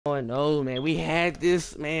no, man. We had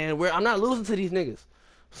this, man. I'm not losing to these niggas.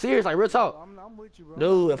 Serious, like real talk. I'm with you, bro.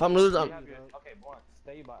 Dude, if I'm losing, Okay, boy,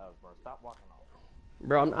 stay by us, bro. Stop walking off.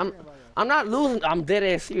 bro, I'm not losing. I'm dead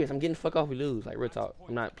ass serious. I'm getting the fuck off. We lose, like real talk.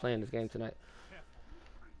 I'm not playing this game tonight.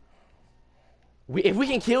 If we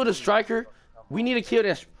can kill the striker, we need to kill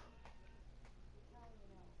that.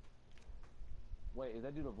 Wait, is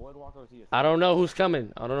that dude a void walker or is he a... I don't know who's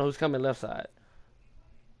coming. I don't know who's coming left side.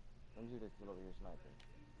 Let me see this dude over here sniping.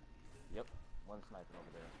 Yep, one sniping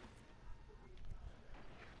over there.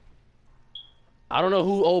 I don't know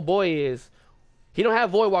who old boy is. He don't have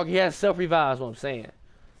void walker. He has self revive. Is what I'm saying.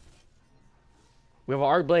 We have an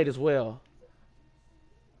arc blade as well.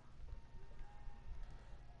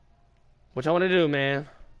 What y'all want to do, man?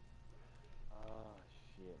 Oh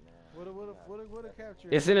shit, man. What a capture?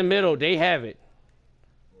 It's in the middle. They have it.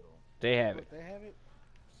 They have it. They have it?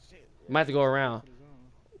 Shit. Might have to go around.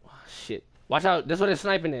 Oh, shit. Watch out. That's what they're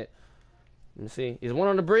sniping at. Let me see. Is one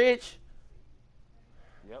on the bridge?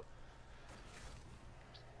 Yep.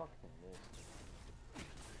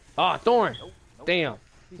 Oh, Thorn. Nope. Damn.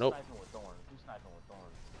 He's Nope. sniping with Thorn. He's sniping with Thorn.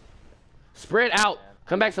 Spread out. Man.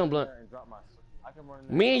 Come back to him, Blunt. I can run in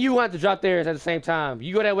there. Me and you have to drop theirs at the same time.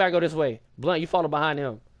 You go that way, I go this way. Blunt, you follow behind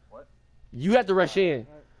him. What? You have to rush in.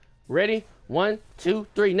 Ready? 1, 2,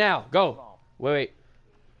 3, now. Go. Wait.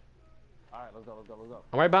 Alright, let's go.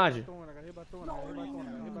 I'm right behind you. Thorn, I got hit by Thorn. I got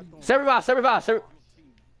hit by Thorn. Set revive. No,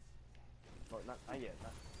 not yet.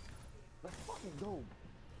 Let's fucking go.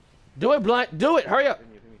 Do it, Blunt. Do it. Hurry up. Hit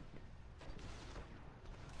me.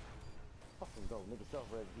 Fucking go. Nigga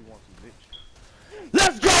self-res if he wants you, bitch.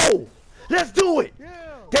 Let's go. Let's do it.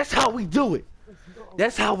 Yeah. That's how we do it.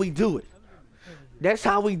 That's how we do it. That's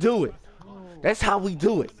how we do it. That's how we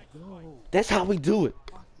do it. That's how we do it.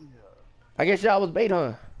 I guess y'all was bait,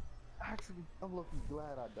 huh? Actually, I'm looking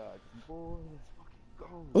glad I died. Boy, let's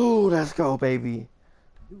fucking go. Ooh, let's go, baby.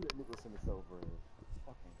 Do that nigga send us over.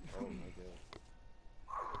 Fucking go, nigga.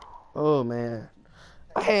 Oh man.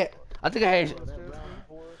 I think I had.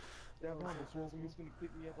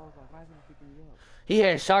 He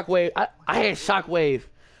had shockwave. I had shockwave.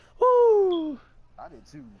 Woo. I did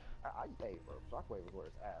too. Hey, bro, shockwave is where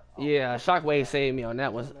it's at. Yeah, shockwave saved me on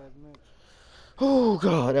that one. Oh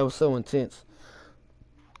god, that was so intense.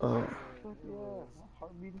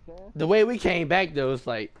 The way we came back though, it's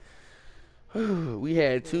like we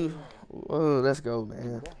had two. Oh, let's go,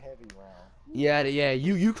 man. Yeah,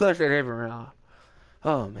 you clutched that heavy round.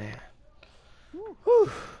 Oh man.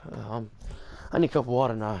 Whew. I need a cup of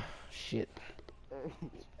water now. Shit.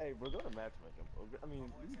 Hey, bro, go to matchmaking, bro. I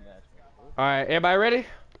mean, you matchmaking, bro. All right, everybody ready?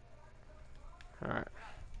 All right.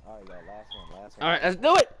 All right, y'all. Last one. All right, let's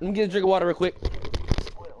do it. Let me get a drink of water real quick. Am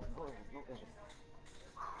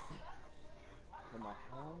I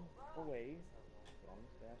home away? On the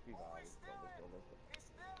staff revive. Let's go.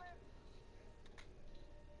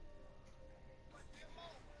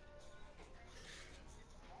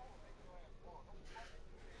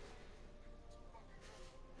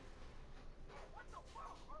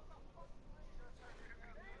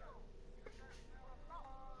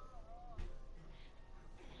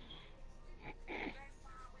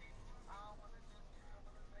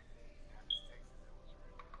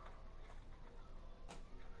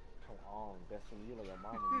 Best from you, like your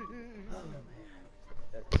mama. Oh, man.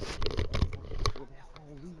 That's all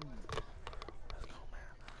we need. Let's go,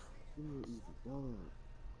 man. Easy done.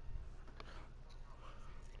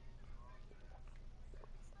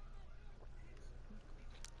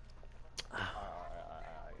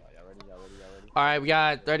 Y'all ready? All right, we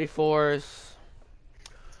got 34s.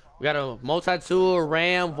 We got a multi-tool,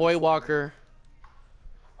 Ram, Void Walker.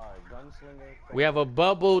 All right, Gunslinger. We have a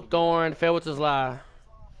Bubble, Thorn, Fail with his Lie.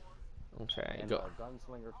 Okay, and, go.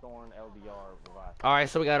 Gunslinger, Thorn, LDR, Revive. All right,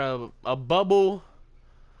 so we got a Bubble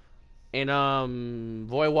and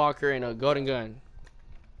Void Walker and a Golden Gun.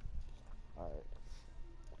 All right.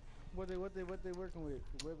 What they working with?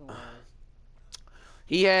 Weapon wise.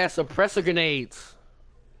 He has suppressor grenades.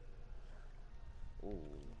 Ooh.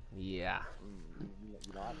 Yeah.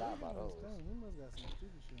 You know, I died by those. He must got some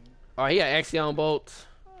stupid shit. All right, he got Axion bolts.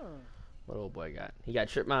 Huh. What old boy got? He got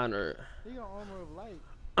Trip Miner. He got Armor of Light.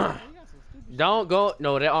 He got some stupid Don't go.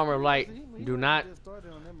 No, that Armor of Light. He Do not. just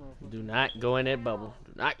started on that motherfucker. Do not go in that bubble.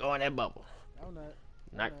 Do not go in that bubble. I'm not.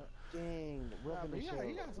 Not. Dang, Nah, weapon but is he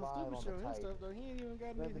got some stupid shit on his stuff though. He ain't even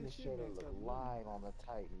got any of Weapon his is shit showed mixed look up. live on the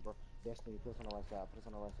Titan, bro. Destiny, put this on the right side, put this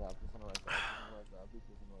on the right side, put this on the right side, put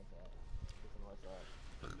this on the right side, put this on the right side,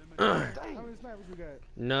 put this on the right side. How many snipers you got?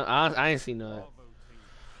 No, I ain't seen none.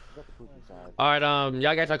 Got the poopy side. All right,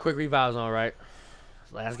 y'all got your quick revives on, right?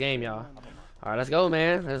 Last game, y'all. All right, let's go,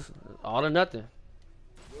 man. That's all or nothing.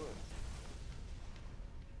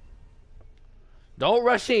 Don't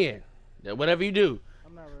rush in. Whatever you do.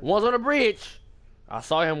 I'm not ready. One's on the bridge. I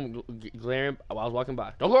saw him glaring while I was walking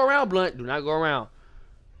by. Don't go around, Blunt. Do not go around.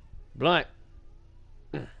 Blunt.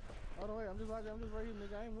 Oh, no, wait. I'm just right here,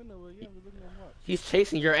 nigga. I ain't with nowhere. Yeah, I'm just looking at him up. He's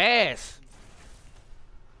chasing your ass.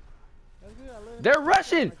 That's good. I let him They're kill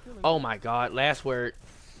rushing. him. Oh my God. Last word.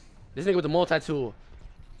 This nigga with the multi-tool.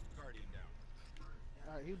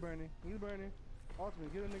 Alright, he's burning. He's burning.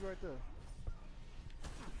 Ultimate, get a nigga right there.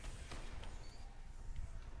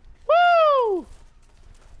 Woo!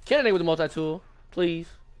 Kill that nigga with the multi-tool, please.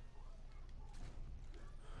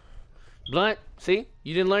 Blunt, see?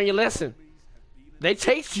 You didn't learn your lesson. They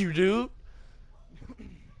chased you, dude.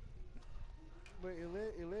 But it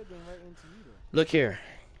led them right into you, though. Look here.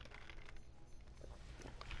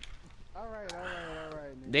 Alright,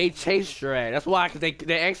 nigga. They chased your ass. That's why, cause they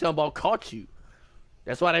action ball caught you.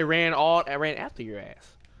 That's why they ran after your ass.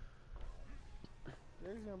 The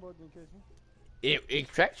action ball didn't catch me.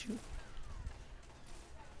 It tracked you.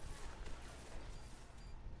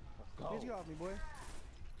 Get you off me, boy.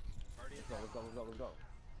 Let's go.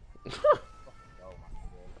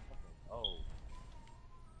 Oh.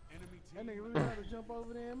 That nigga really tried to jump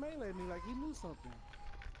over there and melee me like he knew something.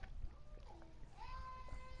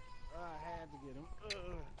 I had to get him.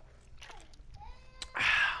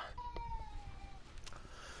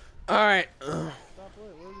 Alright. Stop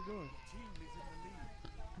what? What are you doing?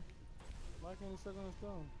 Why can't he suck on his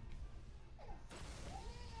thumb?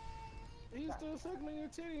 He's still sucking on your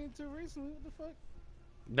titty until recently. What the fuck?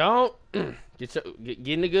 Don't. Get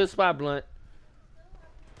in a good spot, Blunt.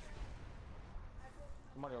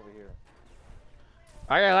 Somebody over here.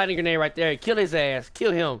 I got a lightning grenade right there. Kill his ass.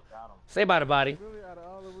 Kill him. Got him. Stay by the body. Really, out of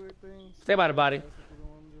all the weird things. Stay by the body. That's what you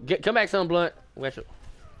wanna do. Come back, son, Blunt.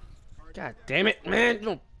 God damn it, man. You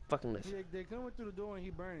don't fucking listen. They coming through the door and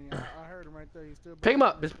he burning. I heard him right there. He's still burning. Pick him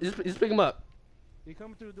up. Just pick him up. He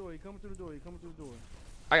coming through the door. He coming through the door. He coming through the door.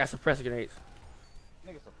 I got suppressor grenades.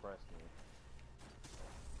 Nigga suppressed me.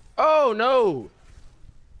 Oh, no.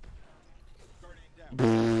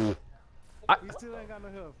 He still ain't got no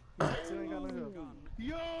health. He still ain't got no health.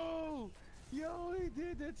 Yo, he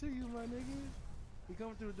did that to you, my nigga. He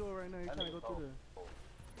coming through the door right now. He trying to go through there.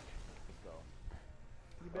 Let's go.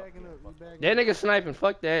 He backing up. He backing That up. nigga sniping.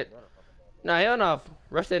 Fuck that. Nah, hell no.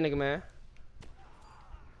 Rush that nigga, man.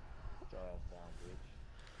 Get your ass down, bitch.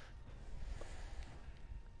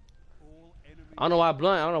 I don't know why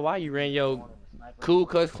Blunt. I don't know why you ran your cool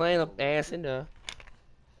cuss clan up ass in there.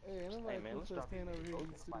 Hey, nobody man, cool let's just drop stand you. over here.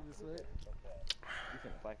 You stupid as fuck. You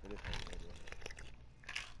finna fight for this nigga.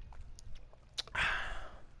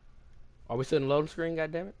 Are we still in the loading screen,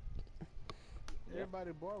 goddammit?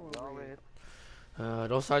 Everybody borrowing. Already.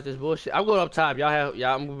 Don't start this bullshit. I'm going up top. I'm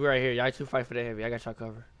gonna be right here. Y'all two fight for the heavy. I got y'all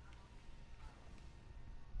covered.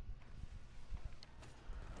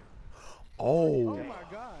 Oh Oh. my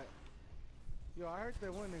god. Yo, I heard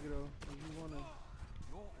that one nigga though. If you wanna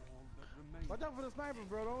watch out for the sniper,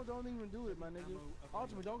 bro. Don't even do it, my nigga.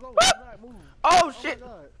 Ultimate, don't go. Do not move. Oh, Oh shit. my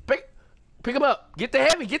god. Pick him up. Get the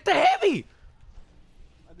heavy. Get the heavy.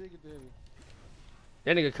 I did get the heavy.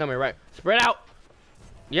 That nigga coming right. Spread out.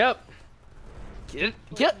 Yep. Kill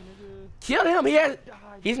him.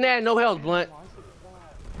 He's not no health, Blunt.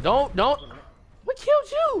 Don't. What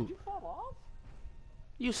killed you? You fall off?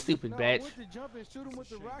 You stupid No, I bitch. went to jump and shoot him with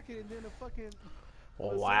the rocket and then the fucking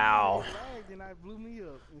Oh, wow. lagged and I blew me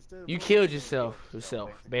up instead of You blowing killed me up.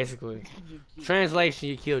 yourself, basically. Translation,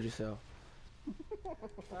 you killed yourself.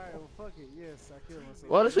 Alright, well fuck it. Yes, I killed myself.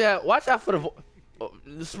 Well, let's watch out for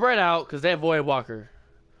the spread out, cause that Void Walker.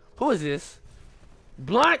 Who is this?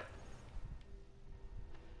 Blunt.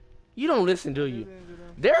 You don't listen, do you?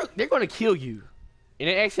 They're gonna kill you. And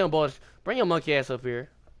then axiom balls. Bring your monkey ass up here.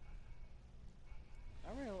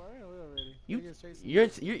 I ran away already. You- Niggas chasing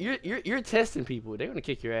me. You're testing people. They're gonna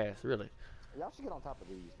kick your ass, really. Y'all should get on top of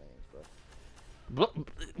these things, bro.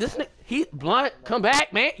 This Blunt, come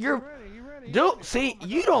back, man. He You're running. dude. See,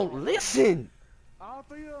 you don't listen. All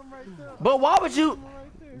three of them right there. But why would you, All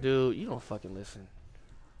right there. dude? You don't fucking listen.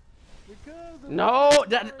 Because of No,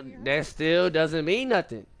 the- that still doesn't mean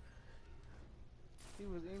nothing. He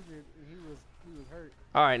was injured and he was hurt.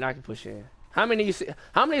 All right, now I can push in. How many you see?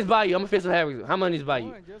 How many is by you? I'm official heavy. How many is by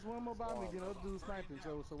you? Just one more by me, then those dudes sniping.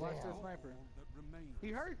 So watch that sniper. He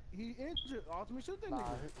hurt. He injured. Ultimate, shoot that Nah,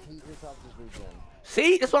 nigga. his health just regen.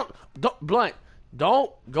 See, that's what. Blunt.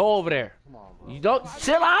 Don't go over there. Come on, bro. You don't I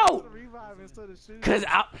chill did out. revive instead of shooting. Cause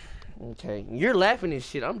I. Okay, you're laughing and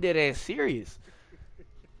shit. I'm dead ass serious,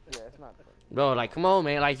 Yeah, it's not funny. bro. Like, come on,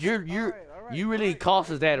 man. Like, you really cost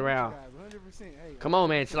us that around. 100%. Hey, Come on,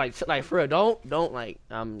 man. Like for real. Don't like.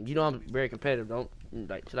 You know I'm very competitive. Don't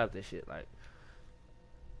like chill out with that shit. Like,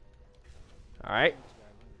 Alright.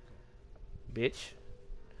 Bitch.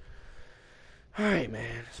 Alright,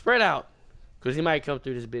 man. Spread out. Cause he might come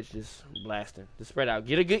through this bitch just blasting. Just spread out.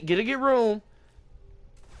 Get a good room.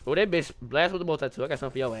 Oh, that bitch blast with the multi-tool. I got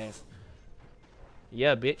something for your ass.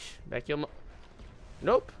 Yeah, bitch. Back your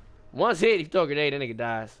Nope. Once hit, if you throw a grenade, that nigga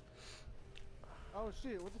dies. Oh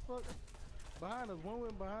shit, what the fuck? Behind us, one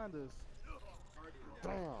went behind us.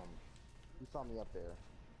 Damn. You saw me up there.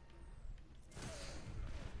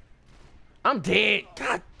 I'm dead.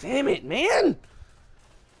 God damn it, man.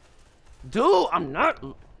 Dude, I'm not.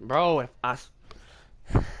 Bro, if I.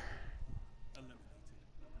 That's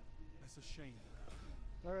a shame.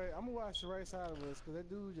 Alright, I'm gonna watch the right side of us, cause that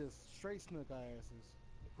dude just straight snuck our asses.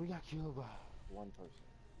 We got killed by one person.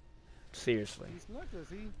 Seriously. He snuck us,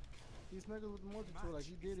 he snuck us with the multi-tool, like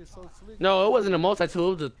he did it so slick. No, it wasn't a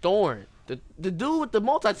multi-tool, it was a thorn. The dude with the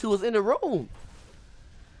multi-tool was in the room. Ooh,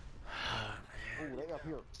 they up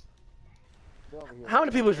here. They over here. How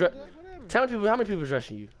many people's how many people's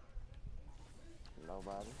rushing you?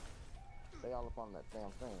 Nobody. They all up on that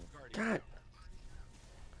damn thing. God.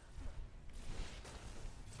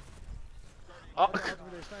 Oh,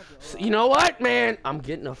 you know what, man? I'm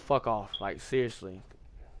getting the fuck off. Like, seriously.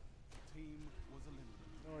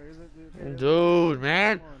 Dude,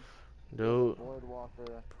 man. Dude. Void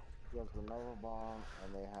Walker, gives the Nova Bomb,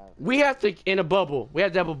 and they have... We have to, in a bubble. We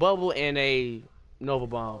have to have a bubble and a Nova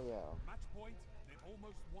Bomb. Oh, yeah. Match point, they've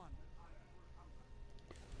almost won.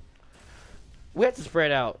 We have to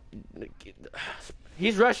spread out.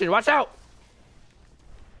 He's rushing. Watch out.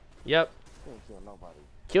 Yep. Can't kill nobody.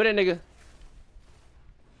 Kill that nigga.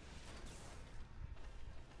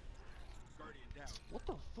 What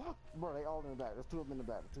the fuck? Bro, they all in the back. There's two of them in the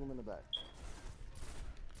back. Two of them in the back.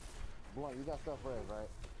 Blunt, you got stuff red, right?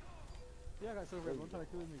 Yeah, I got silver. I'm trying to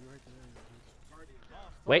kill this nigga right there.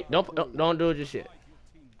 Wait, don't do it just yet.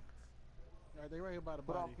 Alright, they right here by the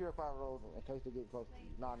Put body. on Purify Rolls in case they get close to you.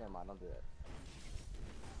 Nah, never mind. Don't do that.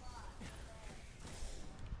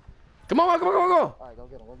 Come on, come on, come on, come on. Alright, go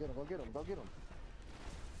get him. Go get him. Go get him. Go get him.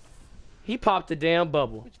 He popped the damn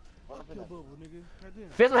bubble. Fuck your bubble, nigga. Right there.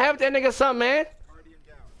 Fist have that nigga something, man.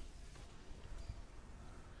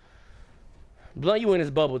 Blunt, you in this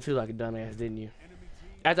bubble too like a dumbass, didn't you?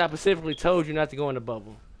 After I specifically told you not to go in the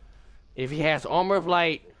bubble. If he has armor of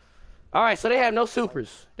light. Alright, so they have no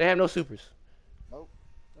supers. They have no supers. Nope.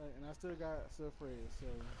 Right, and I still got Sir Fred, so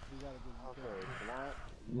we gotta do Okay, Blunt.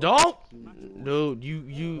 Don't! Dude,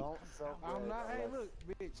 you. Don't I'm not, hey look,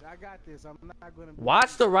 bitch, I got this. I'm not gonna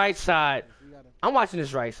Watch the right side. We gotta, I'm watching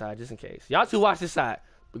this right side just in case. Y'all two watch this side.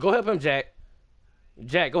 But go help him, Jack.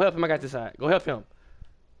 Jack, go help him. I got this side. Go help him.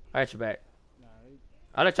 I got your back. nah,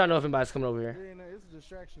 I'll let y'all know if anybody's coming over here. it's a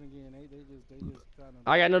distraction again. They just trying to.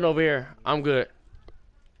 I got nothing over here. I'm good.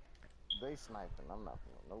 They sniping. I'm not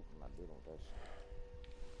gonna. Nope, I'm not dealing with that shit.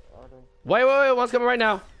 Are they? Wait. One's coming right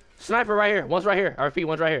now. Sniper right here. One's right here. I repeat,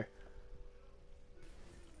 one's right here.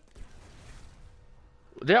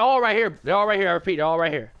 They're all right here. They're all right here. I repeat, they're all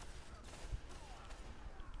right here.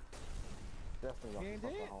 Definitely He ain't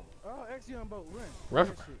gonna dead? fuck home. Oh, Axion boat, run. Run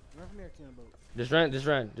That shit. Run from the Axion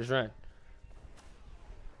boat. Just run.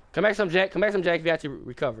 Come back some, Jack. Come back some, Jack, if you have to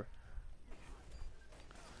recover.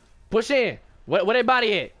 Push in. Where they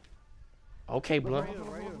body at? Okay, Blunt. Right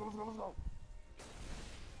here.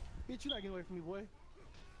 Bitch, you not getting away from me, boy.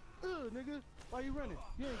 Nigga, why you running?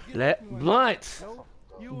 You ain't getting away from me. Blunts. No,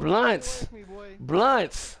 you Blunts. away from me, boy.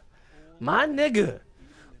 Blunts. My nigga.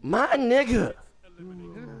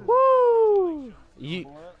 Woo. You.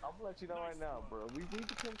 Boy, I'm gonna let you know right now, bro. We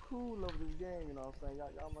become cool over this game, you know what I'm saying?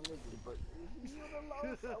 Y'all my niggas, but if you would've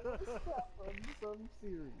lost, I would've stopped for something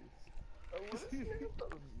serious. I would've stopped for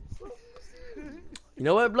something serious. You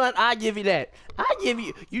know what, Blunt? I give you that. I give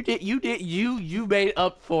you. You made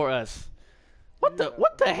up for us. What the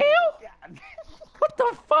hell? What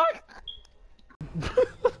the fuck?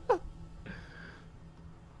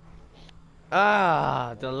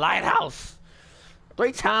 The lighthouse.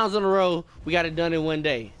 3 times in a row, we got it done in one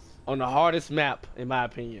day. On the hardest map, in my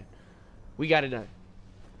opinion. We got it done.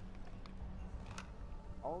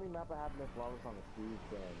 Only map I have been flawless on the Steve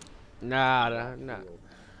Nah.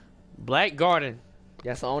 Black Garden.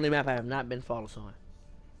 That's the only map I have not been flawless on.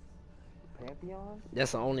 Pantheon?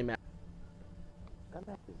 That's the only map. That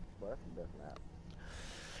map is, bro, that's the best map.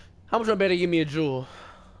 How much I better give me a jewel?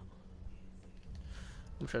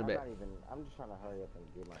 I'm trying to bet. I'm just trying to hurry up and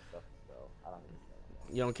get my stuff to sell. I don't even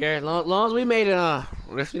care. You don't care? As long as we made it,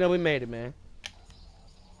 let's we made it, man.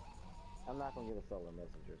 I'm not gonna get a solar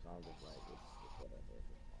messenger, so I'm just like, it's whatever.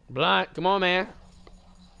 Blunt, come on, man.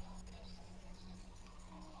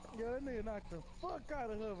 Yo, that nigga knocked the fuck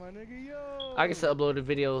out of her, my nigga. Yo. I can still upload the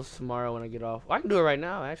videos tomorrow when I get off. I can do it right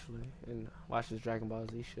now, actually, and watch this Dragon Ball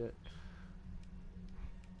Z shit.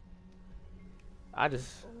 I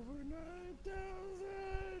just... Over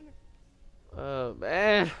 9,000.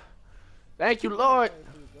 Man. Thank you, Lord.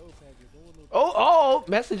 Oh,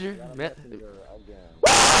 messenger. Oh,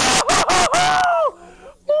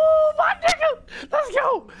 my nigga. Let's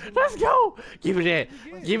go. Let's go. Give me that.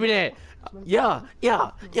 Give me that. Yeah.